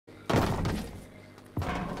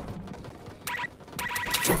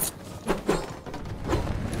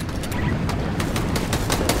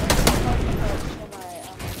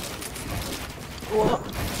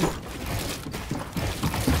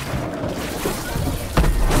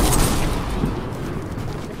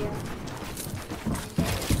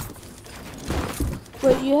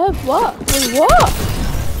You have what? Wait, what?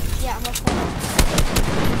 Yeah, I'm recording.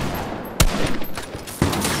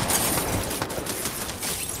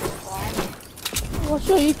 What's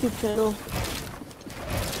your YouTube channel?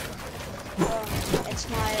 It's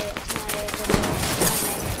my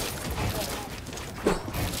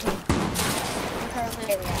I'm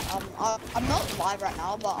currently I'm not live right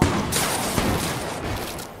now, but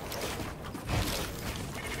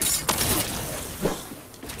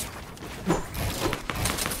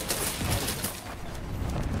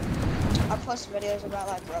I post videos about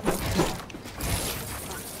like Roblox.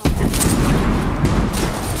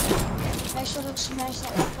 Make sure to smash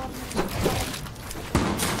that like button.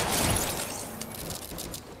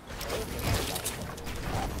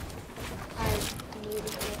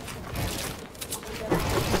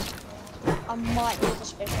 I might need a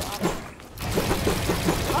special item.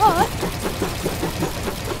 Oh.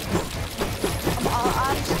 I'm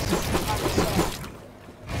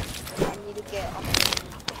I need to get up.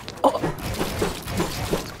 Oh.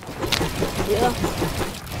 Yeah.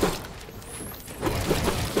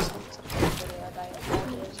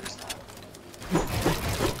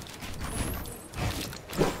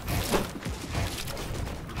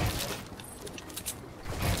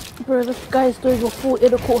 Bro, this guy's doing a full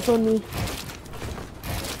intercourse on me.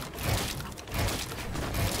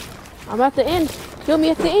 I'm at the end. Kill me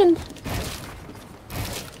at the end.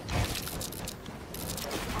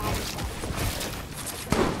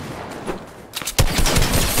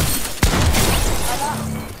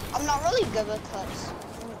 I'm not really good with cuts.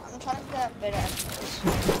 I'm trying to get better at this.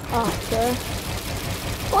 Oh, okay.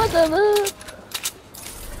 What the look?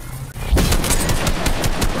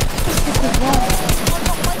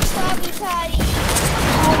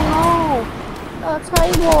 Oh no! That's how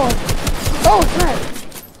you walk. Oh, snap!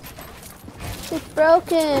 It's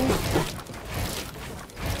broken.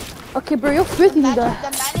 Okay, bro, you're freaking me, guy.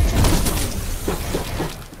 The manager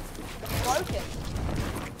is broken.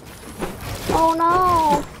 Oh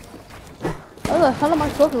no! How the hell am I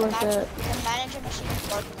talking like that? The manager machine is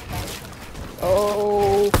broken.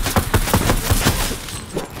 Oh.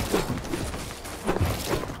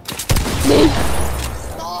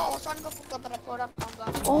 No, I was trying to go for good, but I pulled up on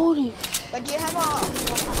God. Holy. But do you have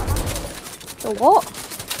The what?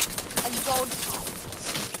 a gold?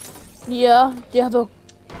 Yeah. Do you have a?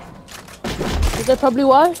 Is that probably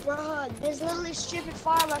why? Bruh, there's literally stupid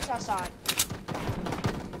fireworks outside.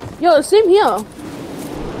 Yo, same here.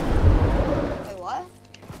 Wait, what?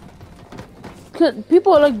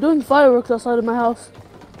 People are like doing fireworks outside of my house.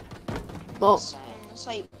 Oh. It's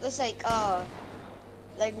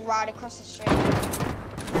like right across the street.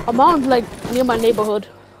 I'm on like near my neighborhood.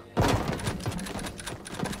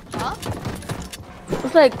 Huh?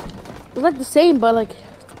 It's like the same, but like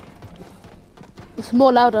it's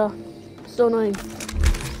more louder. It's so annoying.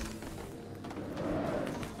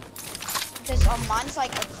 Because mine's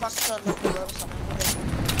like across the living room or something.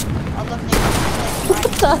 I live near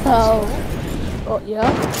What the hell? Oh yeah.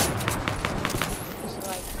 it's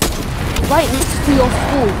like, Right next to your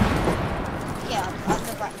school. yeah, I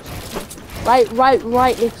live right next to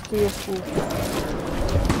Right next to your school.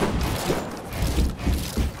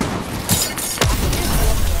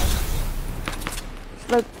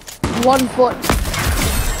 Like 1 foot.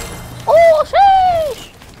 Oh, sheesh!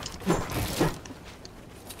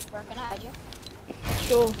 Where can I hide you?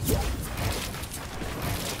 Sure.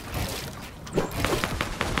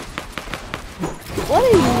 What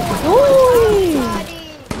are you doing?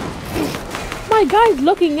 My guy's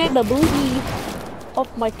looking at the booty of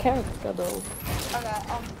my character though. Okay,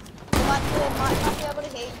 you might not be able to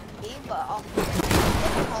hear me, but they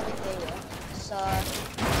can hardly hear you. So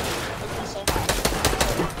you can say hi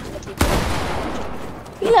to the people.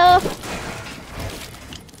 Hello.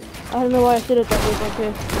 I don't know why I said it that way, but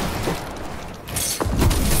okay.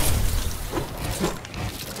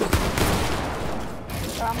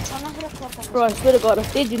 Bro, I'm trying to hit a clip on Bro, I swear to God,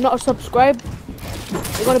 if they do not subscribe,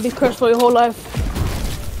 you're gonna be cursed for your whole life.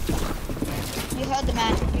 You heard the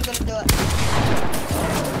man. You're gonna do it.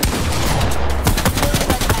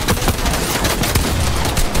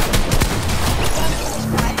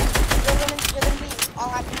 You're gonna be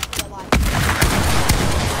RIP for your life.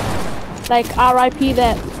 Like RIP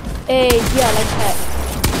that. Hey, yeah, like that.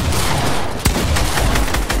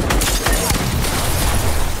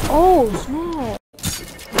 Oh, snap.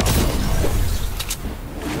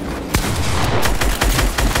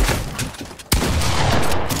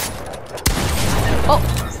 Oh.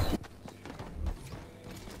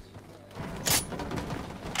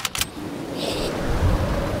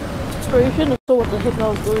 Bro, you shouldn't have saw what the heck I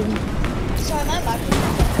was doing. Sorry, my battery.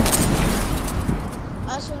 I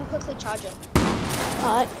just want to quickly charge it.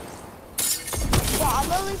 Alright. Bro, I'm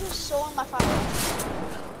literally just sawing my fire.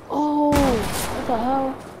 Oh, what the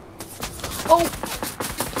hell? Oh,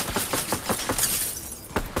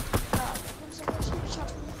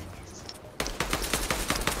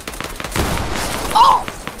 oh!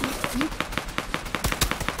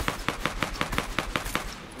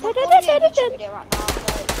 I'm recording a YouTube video right now, but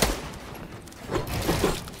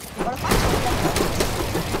what if I told them?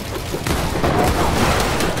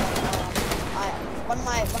 One of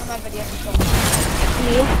my videos is filmed.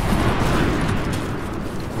 Yeah.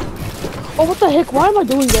 Oh, what the heck? Why am I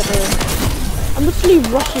doing that there? I'm literally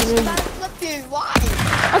rushing in. That flip you, why?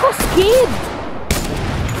 I got scared.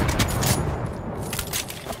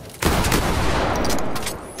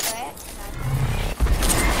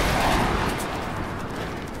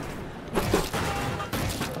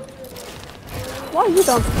 Why are you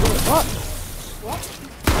down? What? What?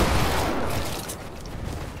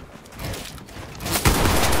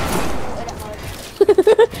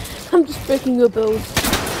 I'm just breaking your bills.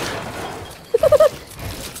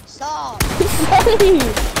 Stop. Sorry.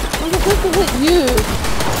 I'm supposed to hit you.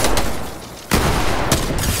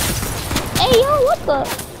 Hey, yo, what the?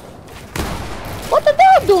 What the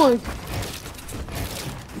dog doing?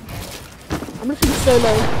 I'm literally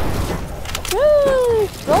solo. Hey,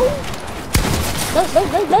 go. No.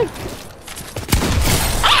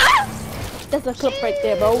 Ah! That's a clip right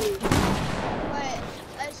there, bro. Wait,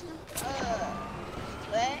 let's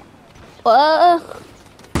wait.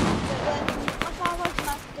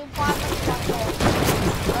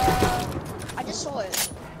 I just saw it.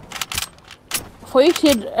 For you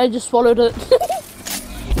said I just swallowed it.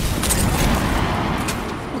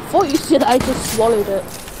 Before you said I just swallowed it.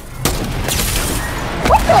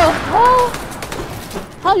 What the hell?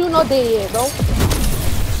 How you not there yet, bro?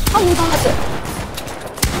 How you not there?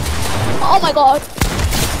 Oh my god!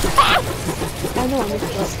 Ah! I know I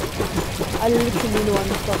messed up. I literally know I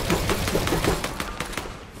messed up.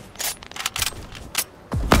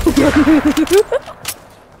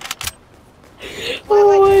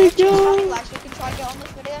 Oh my god! Like, we can try to get on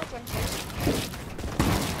this video.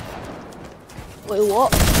 Wait,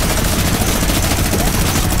 what?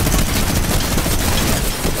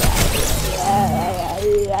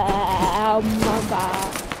 Oh my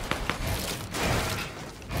god.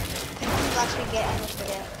 Let's actually get on this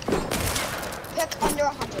video. Pick under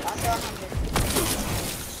 100, under 100.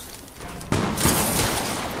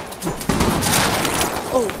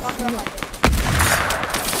 Oh, Under 100.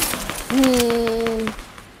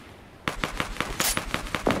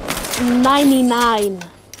 99.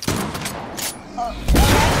 Oh, alright.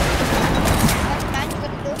 That's 9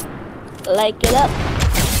 good to do. Like it up.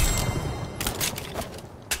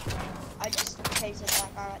 I just tasted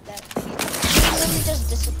that guy right there. He literally just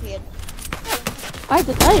disappeared. I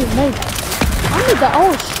didn't know that. I need the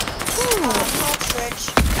Ostrich. ostrich.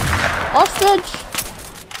 An ostrich.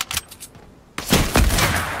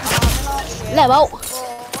 Level.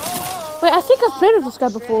 Oh. Wait, I think I've played with this guy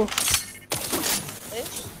before.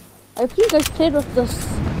 Oops. I think I've played with this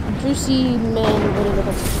juicy man or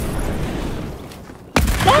whatever.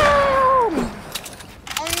 Damn!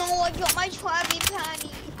 Oh no, I got my Krabby Patty.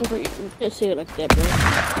 Wait, just say it like that, bro.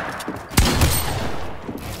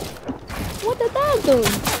 What the dog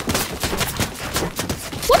doing?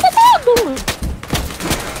 What the dog doing?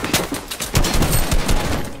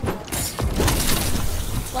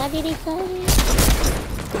 What did he say?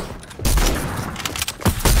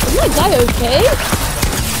 Is my guy okay?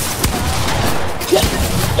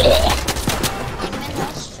 I'm in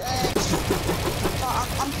ostrich.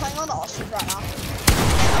 Oh, I'm playing on the ostrich right now.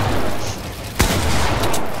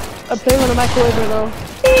 I'm playing on the microwave right now.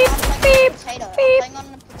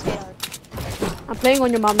 I'm playing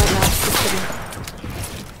on your mom right now. Just kidding.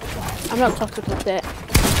 I'm not toxic like that. Talk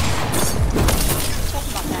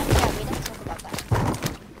about that. Yeah, we don't talk about that.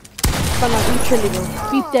 But now, you chilling, bro.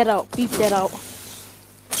 Beep that out. Beep that out.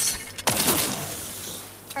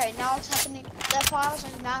 Alright, now it's happening. The files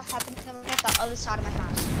are now happening to me at the other side of my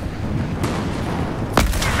house.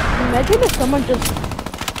 Imagine if someone just... I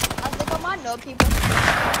think I might know people.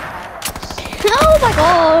 Oh my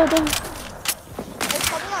god! It's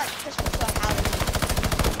probably like Christmas or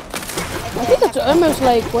Halloween. I think it's almost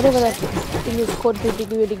like whatever that thing is called.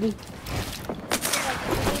 Diggy.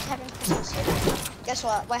 Guess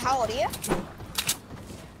what? Wait, how old are you?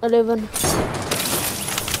 11.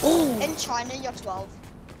 Oh. In China, you're 12.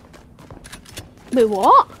 Wait,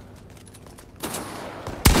 what?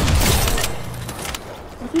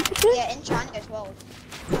 What did you say? Yeah, in China, you're 12.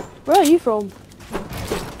 Where are you from?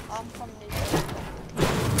 I'm from New Zealand.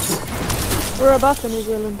 Whereabouts in New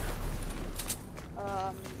Zealand?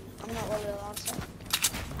 I'm not really allowed to say.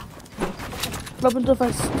 Robin, if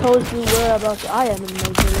I told you whereabouts I am in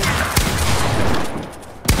Nigeria.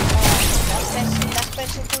 That's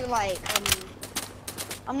basically like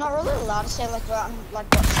I'm not really allowed to say like where I'm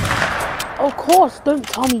like what state. Of course, don't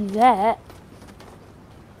tell me that.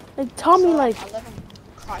 Like, tell me like. I live in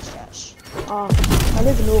Christchurch. I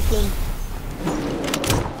live in Auckland.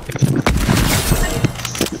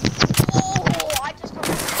 Oh, I just got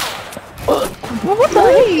What the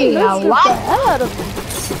heck? Hey, That's what? the hell out of me.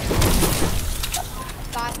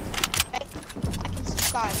 guys. I can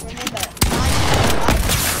subscribe. Remember, 9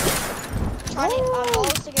 likes. Trying to goal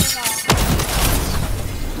is to get no.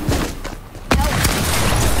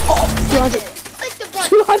 200. Click the button.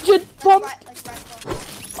 200 bomb. Right, like right below.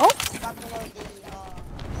 Oh, Right below the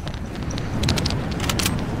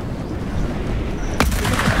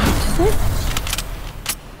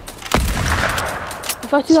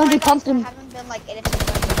if I 200 pumped I him. haven't been like editing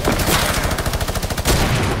because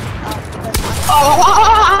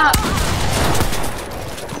Oh,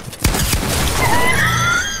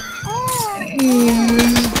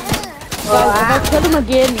 Guys, if I kill him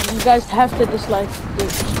again, you guys have to dislike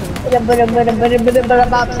this stream. Is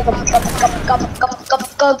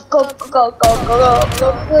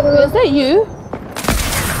that you?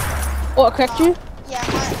 Oh, I cracked you? yeah,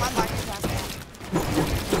 my mic is right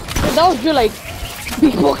there. That was you like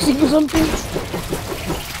beatboxing or something?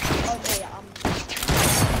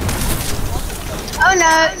 Oh yeah, oh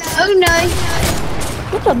no, oh no.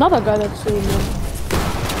 What's another guy that's saying that?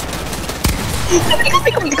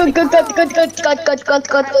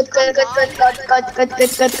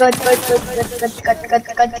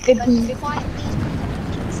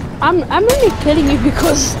 I'm only killing you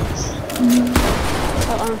because I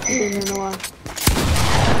honestly don't know why.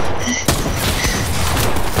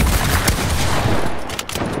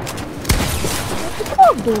 What's the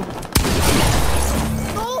dog doing?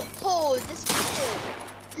 Go pose, this is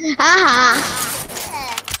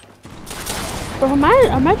Bro,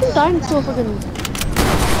 imagine dying to a fucking.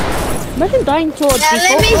 Imagine dying to a Now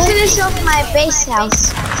let me default. finish off my base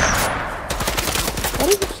house. What are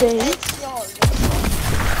you saying? it's yours.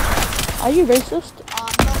 Are you racist? No,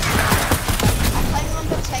 I'm playing on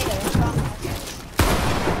potato, it's wrong.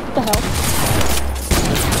 What the hell?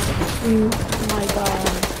 Oh my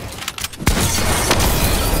god.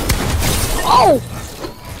 Oh!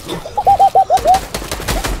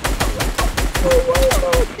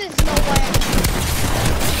 There's no way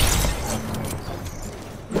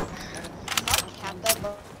I can't that,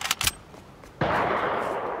 bro.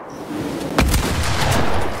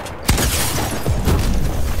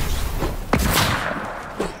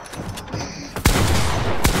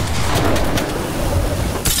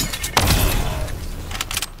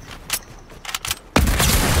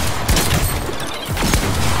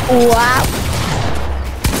 Wow.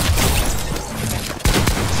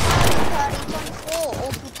 24,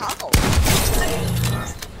 all Putago.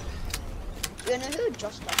 You know who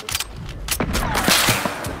Josh is?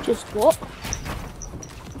 Just what?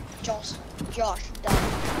 Josh Dunn.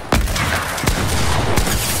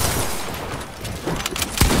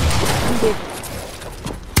 I'm dead.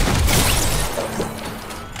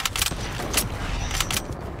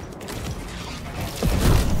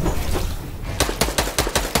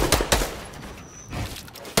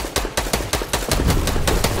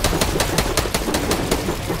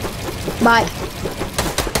 Bye.